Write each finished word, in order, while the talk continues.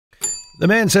The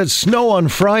man said snow on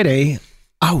Friday.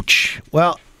 Ouch.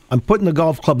 Well, I'm putting the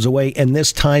golf clubs away, and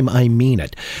this time I mean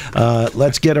it.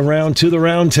 Let's get around to the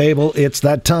round table. It's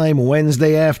that time,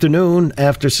 Wednesday afternoon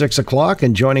after 6 o'clock,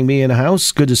 and joining me in the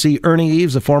house, good to see Ernie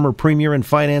Eves, the former Premier and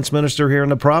Finance Minister here in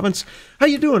the province. How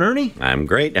you doing, Ernie? I'm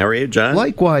great. How are you, John?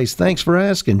 Likewise. Thanks for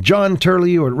asking. John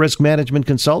Turley-Ewart, risk management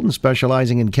consultant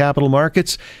specializing in capital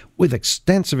markets with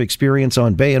extensive experience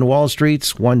on Bay and Wall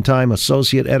Streets, one-time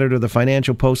associate editor of the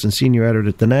Financial Post and senior editor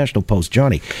at the National Post.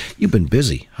 Johnny, you've been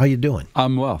busy. How you doing?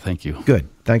 I'm well, thank you. Good.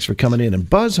 Thanks for coming in. And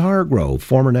Buzz Hargrove,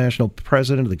 former national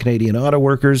president of the Canadian Auto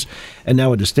Workers and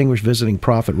now a distinguished visiting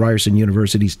prof at Ryerson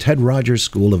University's Ted Rogers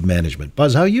School of Management.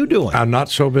 Buzz, how you doing? I'm not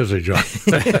so busy, John,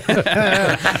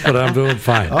 but I'm doing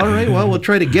fine. All right. Well, we'll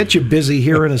try to get you busy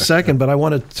here in a second, but I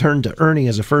want to turn to Ernie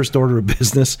as a first order of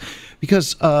business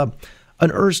because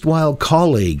an erstwhile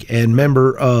colleague and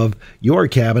member of your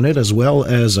cabinet, as well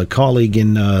as a colleague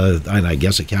in, and I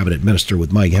guess a cabinet minister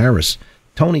with Mike Harris,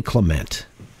 Tony Clement.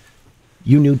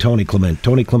 You knew Tony Clement.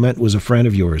 Tony Clement was a friend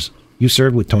of yours. You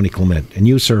served with Tony Clement, and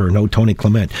you, sir, know Tony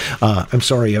Clement. I'm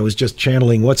sorry, I was just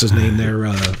channeling what's his name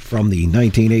there from the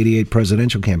 1988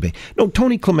 presidential campaign. No,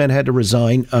 Tony Clement had to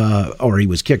resign, or he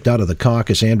was kicked out of the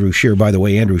caucus. Andrew Scheer, by the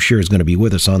way, Andrew Scheer is going to be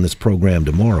with us on this program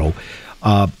tomorrow.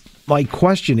 My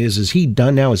question is he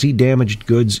done now? Is he damaged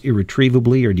goods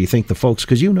irretrievably, or do you think the folks,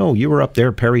 because you were up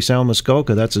there, Parry Sound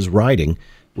Muskoka, that's his riding,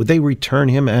 would they return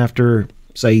him after,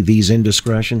 say, these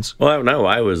indiscretions? Well, no,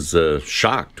 I was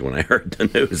shocked when I heard the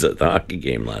news at the hockey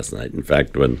game last night. In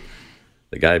fact, when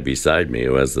the guy beside me,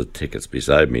 who has the tickets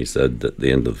beside me, said at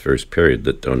the end of the first period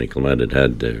that Tony Clement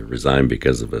had to resign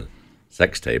because of a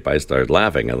sex tape, I started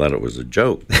laughing. I thought it was a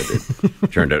joke, but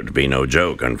it turned out to be no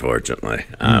joke, unfortunately.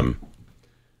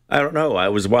 I don't know. I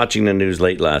was watching the news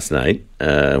late last night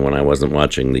when I wasn't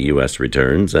watching the U.S.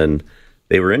 returns, and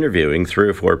they were interviewing 3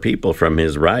 or 4 people from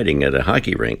his riding at a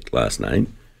hockey rink last night,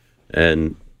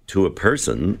 and to a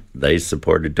person, they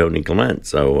supported Tony Clement.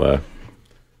 So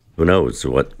who knows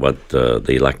what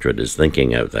the electorate is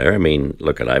thinking out there. I mean,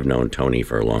 look, I've known Tony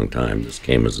for a long time. This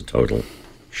came as a total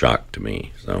shock to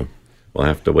me. So we'll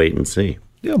have to wait and see.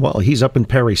 Yeah, well, he's up in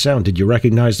Parry Sound. Did you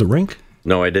recognize the rink?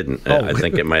 No, I didn't. I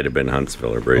think it might have been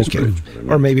Huntsville or Bracebridge. Okay.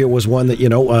 Or maybe it was one that,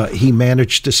 he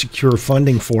managed to secure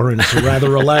funding for, and it's a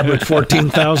rather elaborate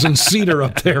 14,000-seater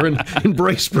up there in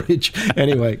Bracebridge.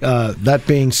 Anyway, that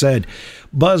being said,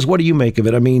 Buzz, what do you make of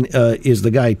it? I mean, is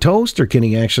the guy toast, or can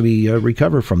he actually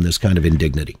recover from this kind of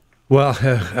indignity? Well,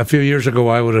 a few years ago,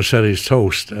 I would have said he's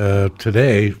toast.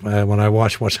 Today, when I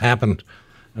watch what's happened,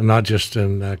 not just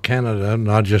in Canada,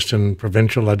 not just in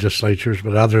provincial legislatures,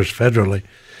 but others federally,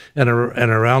 and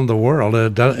around the world,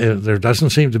 there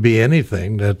doesn't seem to be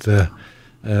anything that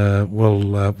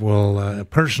will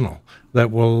personal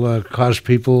that will cause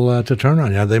people to turn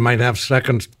on you. They might have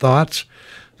second thoughts,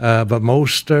 but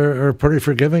most are pretty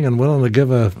forgiving and willing to give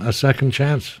a second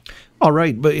chance. All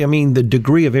right, but I mean, the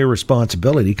degree of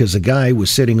irresponsibility, because the guy was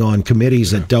sitting on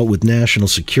committees that dealt with national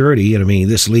security, and I mean,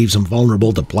 this leaves him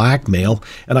vulnerable to blackmail,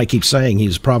 and I keep saying he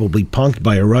was probably punked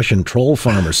by a Russian troll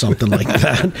farm or something like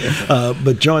that.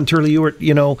 But John Turley-Ewart,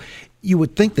 you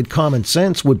would think that common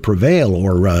sense would prevail,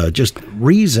 or just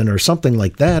reason or something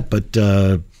like that,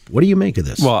 but what do you make of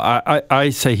this? Well, I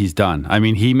say he's done. I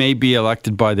mean, he may be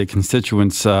elected by the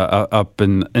constituents up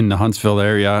in the Huntsville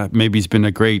area. Maybe he's been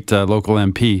a great local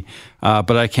MP,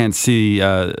 but I can't see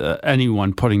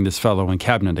anyone putting this fellow in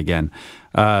cabinet again.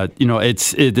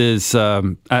 It is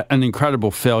an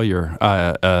incredible failure,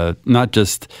 not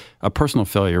just a personal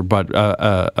failure, but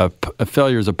a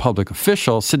failure as a public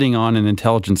official sitting on an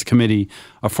intelligence committee,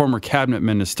 a former cabinet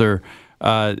minister.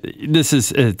 This is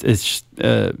this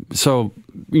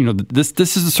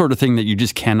is the sort of thing that you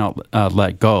just cannot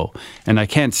let go. And I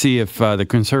can't see if the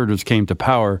Conservatives came to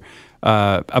power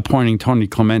appointing Tony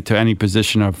Clement to any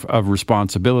position of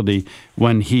responsibility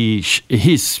when he's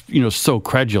so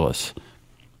credulous.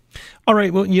 All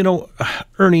right. Well,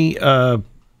 Ernie,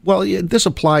 this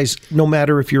applies no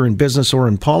matter if you're in business or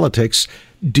in politics.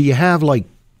 Do you have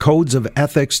codes of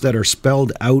ethics that are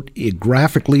spelled out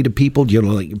graphically to people? Do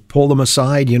you pull them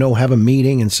aside, have a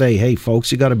meeting and say, hey,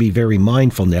 folks, you got to be very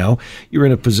mindful now. You're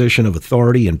in a position of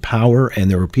authority and power,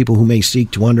 and there are people who may seek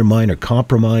to undermine or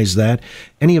compromise that.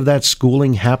 Any of that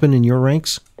schooling happen in your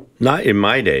ranks? Not in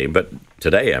my day, but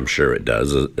today I'm sure it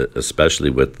does, especially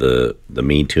with the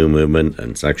Me Too movement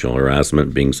and sexual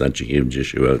harassment being such a huge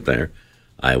issue out there.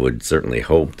 I would certainly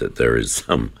hope that there is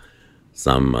some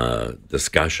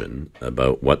discussion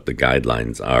about what the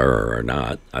guidelines are or are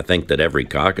not. I think that every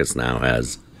caucus now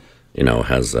has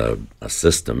a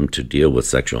system to deal with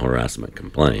sexual harassment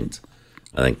complaints.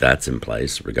 I think that's in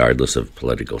place, regardless of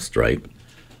political stripe.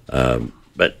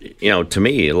 But, to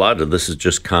me, a lot of this is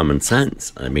just common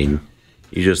sense. I mean,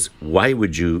 why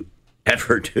would you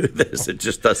ever do this? It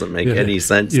just doesn't make any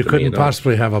sense to me. You couldn't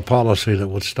possibly have a policy that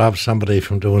would stop somebody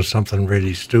from doing something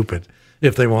really stupid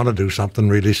if they want to do something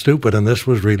really stupid, and this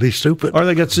was really stupid. Or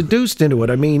they get seduced into it.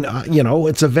 I mean,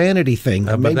 it's a vanity thing.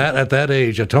 But at that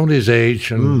age, at Tony's age,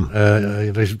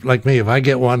 and like me, if I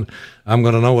get one, I'm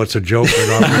going to know it's a joke.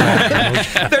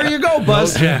 There you go,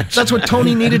 Buzz. That's what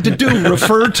Tony needed to do,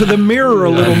 refer to the mirror a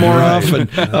little more often.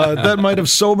 That might have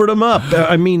sobered him up.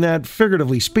 I mean that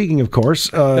figuratively speaking, of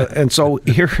course. And so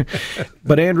here,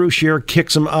 but Andrew Scheer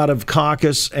kicks him out of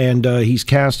caucus, and he's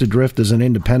cast adrift as an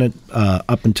independent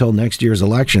up until next year's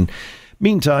election.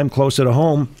 Meantime, closer to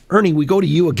home, Ernie, we go to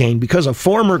you again because a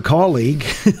former colleague.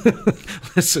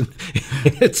 Listen,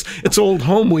 it's old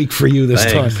home week for you this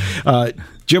time.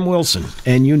 Jim Wilson,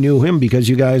 and you knew him because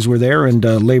you guys were there and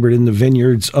labored in the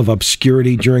vineyards of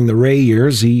obscurity during the Ray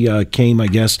years. He came, I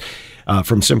guess,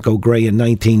 from Simcoe Gray in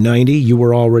 1990. You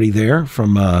were already there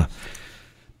from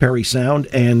Parry Sound,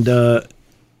 and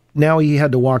now he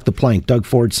had to walk the plank. Doug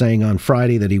Ford saying on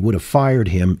Friday that he would have fired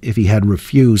him if he had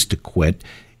refused to quit.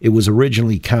 It was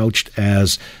originally couched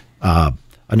as an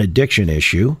addiction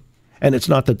issue. And it's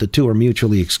not that the two are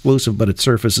mutually exclusive, but it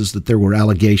surfaces that there were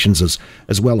allegations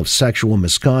as well of sexual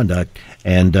misconduct.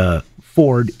 And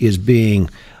Ford is being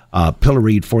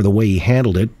pilloried for the way he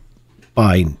handled it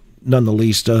by none the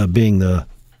least being the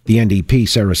NDP.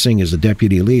 Sarah Singh is the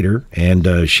deputy leader.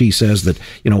 And she says that,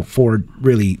 Ford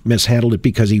really mishandled it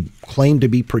because he claimed to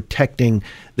be protecting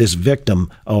this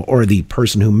victim or the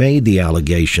person who made the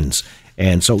allegations.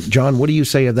 And so, John, what do you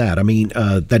say of that? I mean,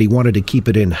 that he wanted to keep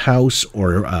it in-house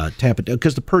or tamp it down?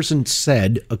 Because the person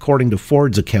said, according to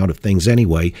Ford's account of things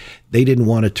anyway, they didn't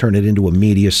want to turn it into a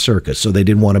media circus, so they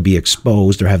didn't want to be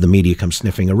exposed or have the media come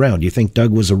sniffing around. Do you think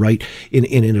Doug was in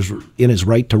his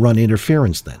right to run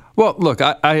interference then? Well, look,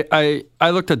 I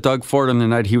looked at Doug Ford on the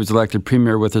night he was elected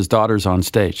premier with his daughters on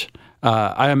stage.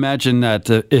 I imagine that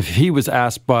if he was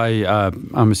asked by,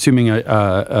 I'm assuming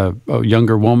a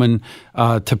younger woman,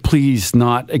 to please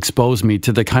not expose me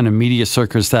to the kind of media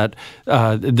circus that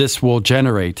this will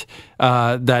generate,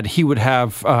 that he would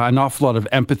have an awful lot of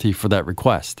empathy for that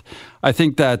request. I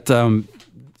think that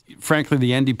frankly, the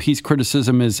NDP's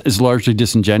criticism is largely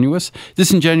disingenuous.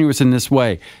 Disingenuous in this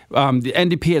way. The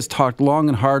NDP has talked long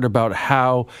and hard about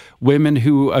how women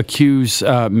who accuse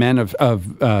men of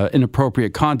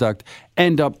inappropriate conduct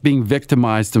end up being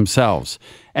victimized themselves.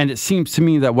 And it seems to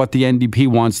me that what the NDP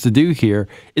wants to do here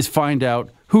is find out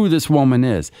who this woman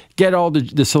is, get all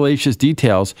the salacious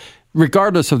details,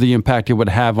 regardless of the impact it would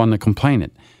have on the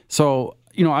complainant. So,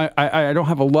 I don't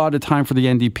have a lot of time for the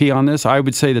NDP on this. I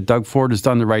would say that Doug Ford has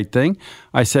done the right thing.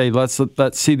 I say let's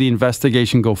see the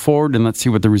investigation go forward and let's see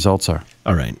what the results are.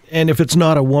 All right. And if it's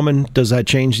not a woman, does that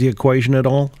change the equation at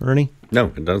all, Ernie? No,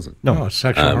 it doesn't. No, it's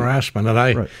sexual harassment. And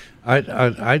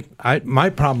I my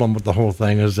problem with the whole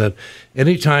thing is that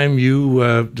anytime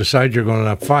you decide you're going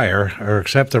to fire or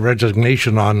accept a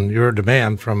resignation on your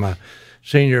demand from a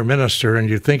senior minister, and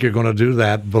you think you're going to do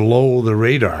that below the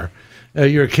radar,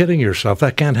 you're kidding yourself.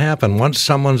 That can't happen. Once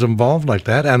someone's involved like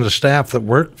that, and the staff that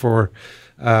work for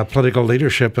political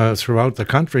leadership throughout the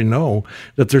country know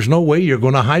that there's no way you're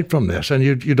going to hide from this. And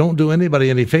you don't do anybody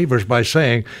any favors by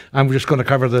saying, I'm just going to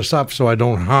cover this up so I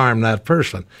don't harm that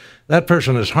person. That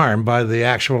person is harmed by the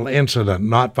actual incident,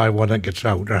 not by when it gets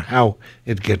out or how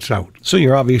it gets out. So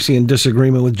you're obviously in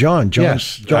disagreement with John.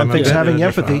 Yes, John thinks having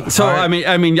empathy. So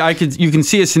you can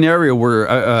see a scenario where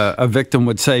a victim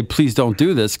would say, "Please don't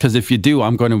do this, because if you do,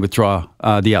 I'm going to withdraw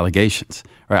the allegations."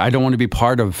 Right? I don't want to be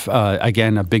part of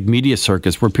again a big media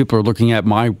circus where people are looking at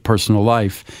my personal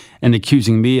life and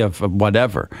accusing me of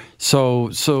whatever.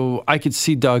 So I could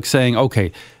see Doug saying,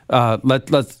 "Okay,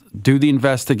 let's do the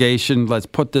investigation. Let's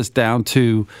put this down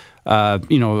to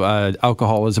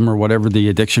alcoholism or whatever the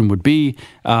addiction would be,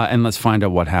 and let's find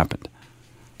out what happened."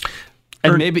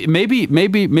 And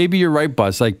maybe you're right,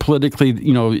 Buzz. Like politically,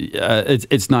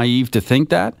 it's naive to think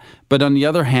that. But on the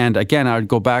other hand, again, I would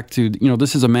go back to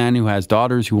this is a man who has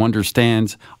daughters, who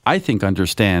understands a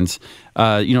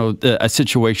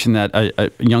situation that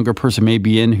a younger person may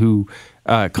be in who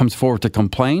comes forward to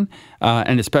complain,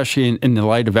 and especially in the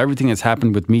light of everything that's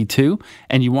happened with Me Too,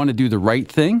 and you want to do the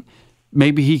right thing.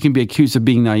 Maybe he can be accused of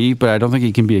being naive, but I don't think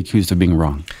he can be accused of being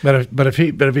wrong. But if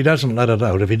he doesn't let it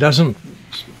out, if he doesn't.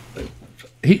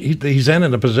 He's then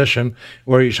in a position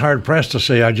where he's hard-pressed to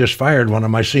say, I just fired one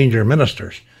of my senior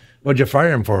ministers. What'd you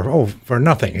fire him for? Oh, for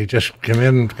nothing. He just came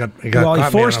in. He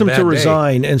forced him to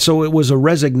resign, and so it was a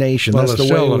resignation. Well, That's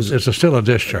the way it was. It's still a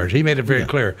discharge. He made it very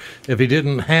clear. If he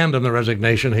didn't hand him the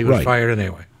resignation, he was fired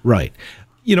anyway. Right.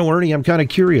 Ernie, I'm kind of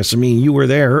curious. I mean, you were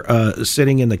there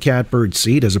sitting in the catbird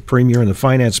seat as a premier and the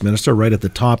finance minister, right at the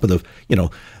top of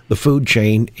the food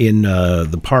chain in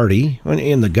the party,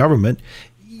 in the government.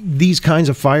 These kinds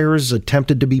of fires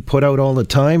attempted to be put out all the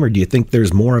time, or do you think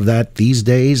there's more of that these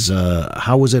days?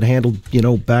 How was it handled,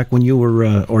 back when you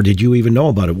were, or did you even know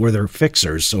about it? Were there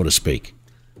fixers, so to speak?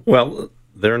 Well,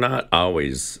 they're not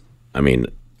always. I mean,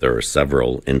 there are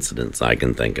several incidents I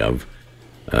can think of.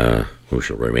 Who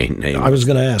shall remain nameless? I was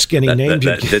going to ask any names.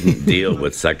 That didn't deal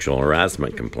with sexual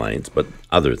harassment complaints, but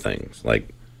other things like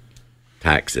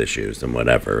tax issues and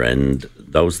whatever. And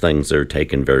those things are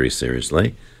taken very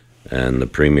seriously. And the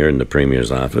premier and the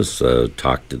premier's office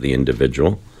talk to the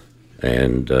individual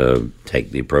and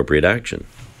take the appropriate action.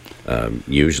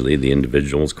 Usually the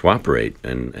individuals cooperate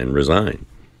and resign.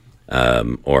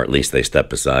 Or at least they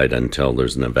step aside until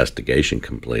there's an investigation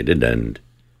completed.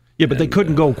 But they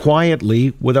couldn't go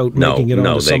quietly without making it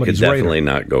onto somebody's radar. No, they could definitely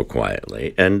not go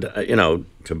quietly. And,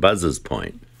 to Buzz's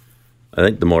point, I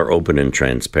think the more open and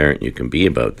transparent you can be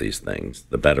about these things,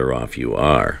 the better off you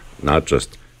are. Not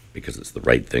just because it's the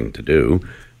right thing to do,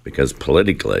 because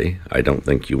politically, I don't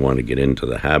think you want to get into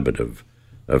the habit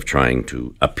of trying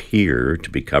to appear to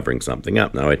be covering something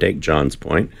up. Now, I take John's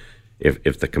point.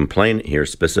 If the complainant here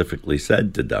specifically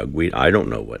said to Doug, I don't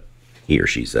know what he or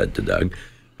she said to Doug,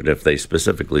 but if they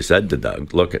specifically said to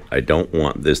Doug, look, I don't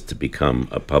want this to become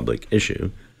a public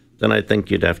issue, then I think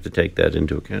you'd have to take that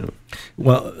into account.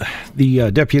 Well,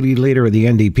 the deputy leader of the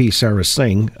NDP, Sarah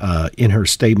Singh, in her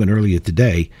statement earlier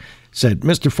today, said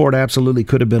Mr. Ford absolutely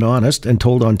could have been honest and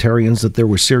told Ontarians that there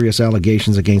were serious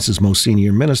allegations against his most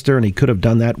senior minister, and he could have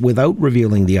done that without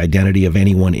revealing the identity of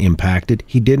anyone impacted.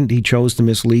 He didn't. He chose to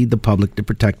mislead the public to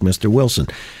protect Mr. Wilson.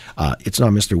 It's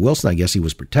not Mr. Wilson, I guess he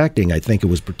was protecting. I think it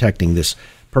was protecting this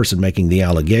person making the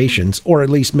allegations, or at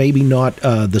least maybe not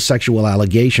the sexual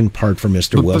allegation part for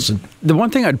Mr. Wilson. But the one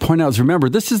thing I'd point out is, remember,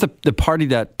 this is the party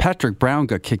that Patrick Brown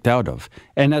got kicked out of.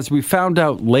 And as we found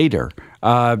out later,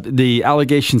 the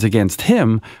allegations against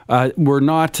him were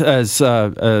not as,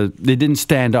 they didn't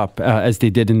stand up as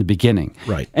they did in the beginning.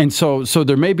 Right. And so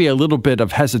there may be a little bit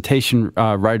of hesitation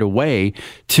right away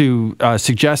to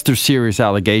suggest there's serious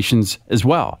allegations as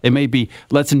well. It may be,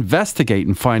 let's investigate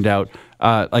and find out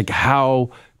how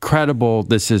credible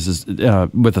this is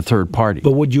with a third party.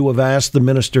 But would you have asked the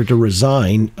minister to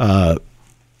resign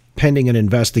pending an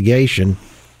investigation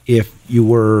if you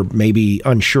were maybe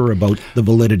unsure about the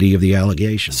validity of the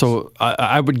allegations? So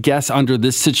I would guess under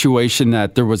this situation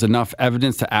that there was enough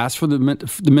evidence to ask for the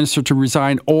minister to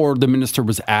resign, or the minister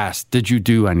was asked, did you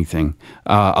do anything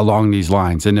along these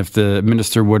lines? And if the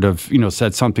minister would have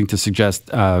said something to suggest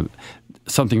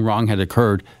something wrong had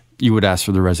occurred, you would ask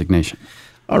for the resignation.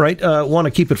 All right. Want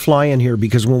to keep it flying here,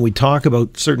 because when we talk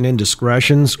about certain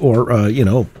indiscretions or,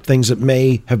 things that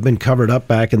may have been covered up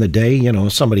back in the day,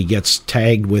 somebody gets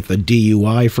tagged with a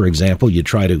DUI, for example, you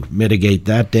try to mitigate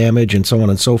that damage and so on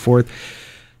and so forth.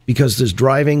 Because there's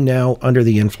driving now under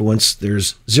the influence.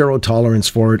 There's zero tolerance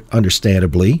for it,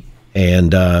 understandably.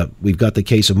 And we've got the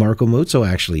case of Marco Muzzo,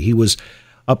 actually. He was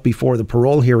up before the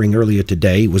parole hearing earlier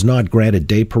today. He was not granted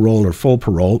day parole or full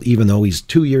parole, even though he's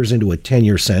 2 years into a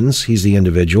 10-year sentence. He's the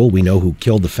individual we know who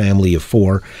killed the family of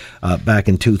four back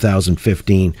in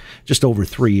 2015, just over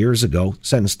 3 years ago,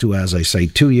 sentenced to, as I say,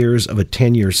 2 years of a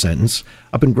 10-year sentence.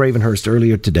 Up in Gravenhurst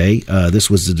earlier today, this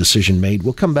was the decision made.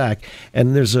 We'll come back,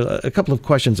 and there's a couple of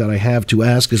questions that I have to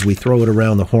ask as we throw it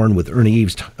around the horn with Ernie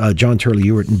Eves, John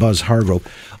Turley-Ewart, and Buzz Hargrove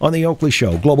on the Oakley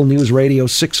Show, Global News Radio,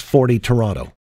 640 Toronto.